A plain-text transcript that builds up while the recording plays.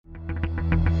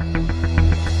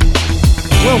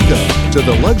Welcome to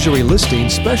the Luxury Listing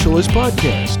Specialist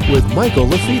Podcast with Michael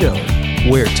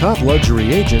LaFido, where top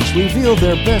luxury agents reveal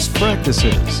their best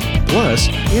practices, plus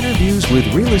interviews with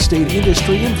real estate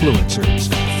industry influencers,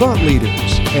 thought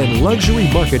leaders, and luxury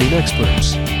marketing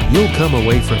experts. You'll come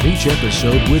away from each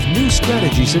episode with new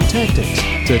strategies and tactics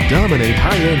to dominate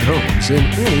high-end homes in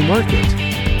any market.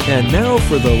 And now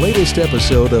for the latest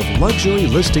episode of Luxury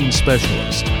Listing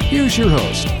Specialist. Here's your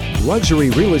host, luxury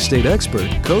real estate expert,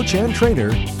 coach, and trainer,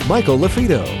 Michael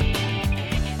LaFido.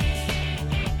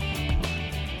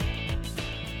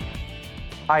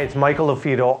 Hi, it's Michael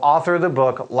LaFido, author of the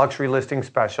book Luxury Listing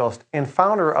Specialist and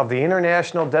founder of the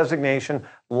international designation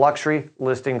Luxury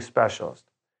Listing Specialist.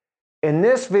 In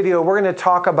this video, we're going to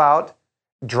talk about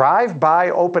drive-by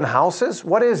open houses.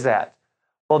 What is that?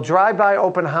 Well, drive-by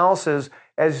open houses,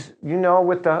 as you know,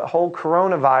 with the whole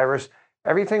coronavirus,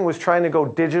 everything was trying to go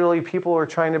digitally. People were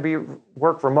trying to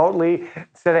work remotely.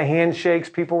 Instead of handshakes,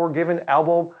 people were given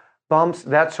elbow bumps,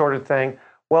 that sort of thing.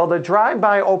 Well, the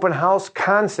drive-by open house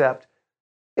concept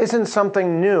isn't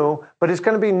something new, but it's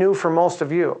going to be new for most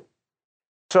of you.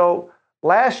 So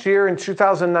last year in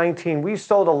 2019, we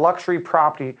sold a luxury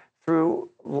property through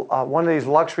one of these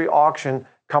luxury auction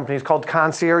companies called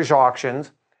Concierge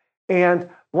Auctions. And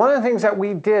one of the things that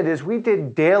we did is we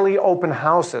did daily open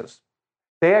houses.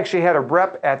 They actually had a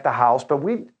rep at the house, but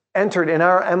we entered in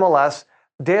our MLS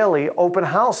daily open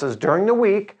houses during the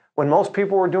week. When most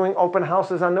people were doing open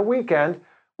houses on the weekend,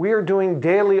 we are doing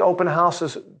daily open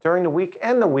houses during the week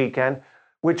and the weekend,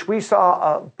 which we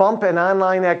saw a bump in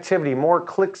online activity, more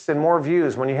clicks and more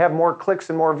views. When you have more clicks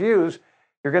and more views,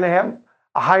 you're going to have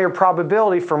a higher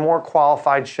probability for more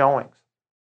qualified showings.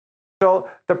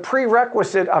 So the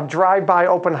prerequisite of drive-by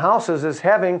open houses is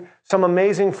having some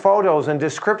amazing photos and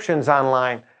descriptions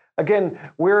online. Again,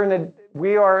 we are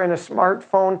in a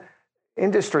smartphone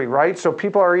industry, right? So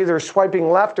people are either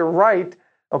swiping left or right,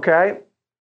 okay?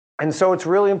 And so it's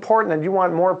really important that you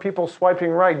want more people swiping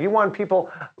right. You want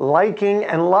people liking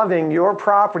and loving your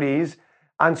properties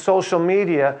on social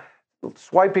media,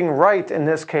 swiping right in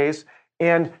this case,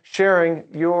 and sharing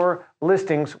your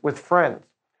listings with friends.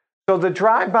 So the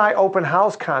drive-by open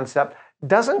house concept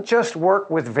doesn't just work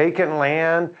with vacant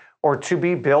land or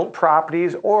to-be-built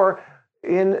properties or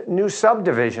in new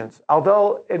subdivisions,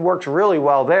 although it works really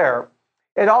well there.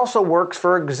 It also works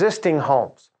for existing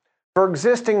homes. For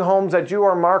existing homes that you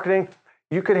are marketing,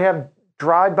 you could have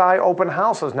drive-by open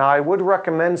houses. Now, I would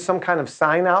recommend some kind of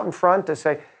sign out in front to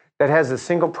say that has a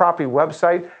single property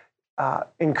website,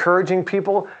 encouraging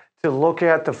people to look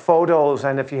at the photos,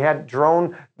 and if you had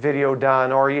drone video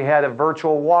done or you had a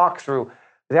virtual walkthrough,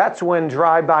 that's when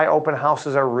drive-by open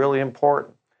houses are really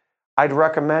important. I'd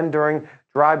recommend during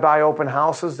drive-by open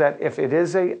houses that if it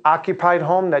is an occupied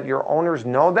home, that your owners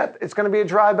know that it's going to be a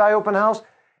drive-by open house,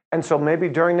 and so maybe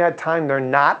during that time they're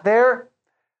not there,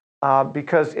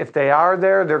 because if they are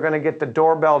there, they're going to get the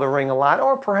doorbell to ring a lot,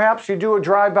 or perhaps you do a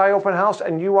drive-by open house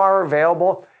and you are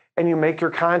available and you make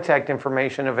your contact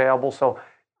information available, so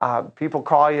people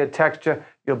call you, text you,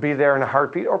 you'll be there in a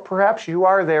heartbeat, or perhaps you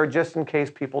are there just in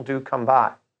case people do come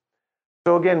by.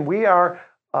 So again,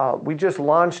 we just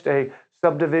launched a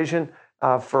subdivision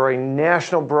for a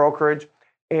national brokerage,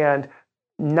 and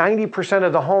 90%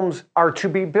 of the homes are to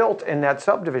be built in that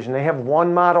subdivision. They have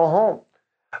one model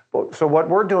home. So what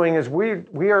we're doing is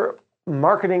we are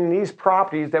marketing these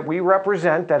properties that we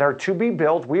represent that are to be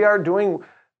built. We are doing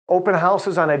open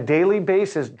houses on a daily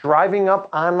basis, driving up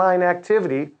online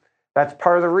activity. That's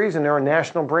part of the reason they're a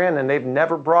national brand, and they've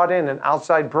never brought in an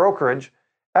outside brokerage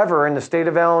ever in the state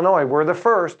of Illinois. We're the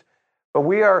first, but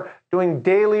we are doing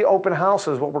daily open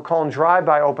houses, what we're calling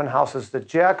drive-by open houses, to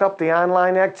jack up the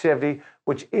online activity,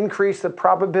 which increase the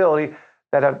probability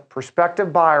that a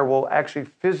prospective buyer will actually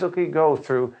physically go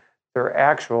through their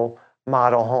actual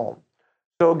model home.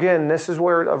 So again, this is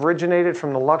where it originated,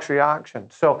 from the luxury auction.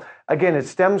 So again, it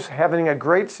stems having a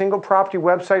great single property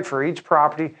website for each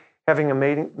property, having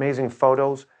amazing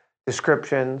photos,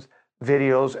 descriptions,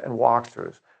 videos, and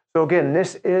walkthroughs. So again,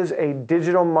 this is a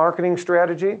digital marketing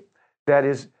strategy that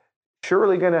is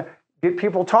surely going to get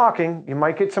people talking. You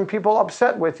might get some people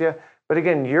upset with you, but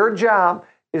again, your job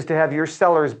is to have your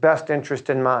seller's best interest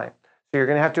in mind. So you're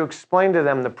going to have to explain to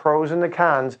them the pros and the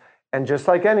cons. And just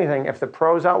like anything, if the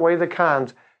pros outweigh the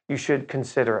cons, you should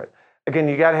consider it. Again,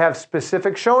 you got to have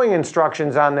specific showing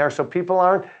instructions on there so people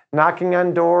aren't knocking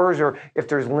on doors, or if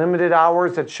there's limited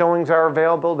hours that showings are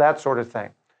available, that sort of thing.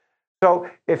 So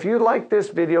if you like this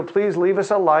video, please leave us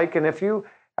a like. And if you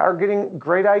are getting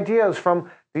great ideas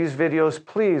from these videos,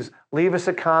 please leave us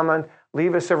a comment,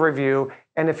 leave us a review.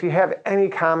 And if you have any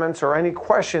comments or any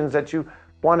questions that you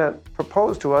want to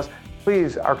propose to us,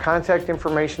 please, our contact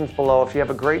information is below. If you have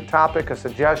a great topic, a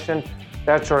suggestion,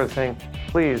 that sort of thing,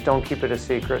 please don't keep it a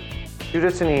secret. Shoot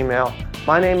us an email.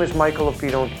 My name is Michael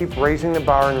LaFido, and keep raising the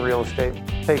bar in real estate.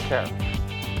 Take care.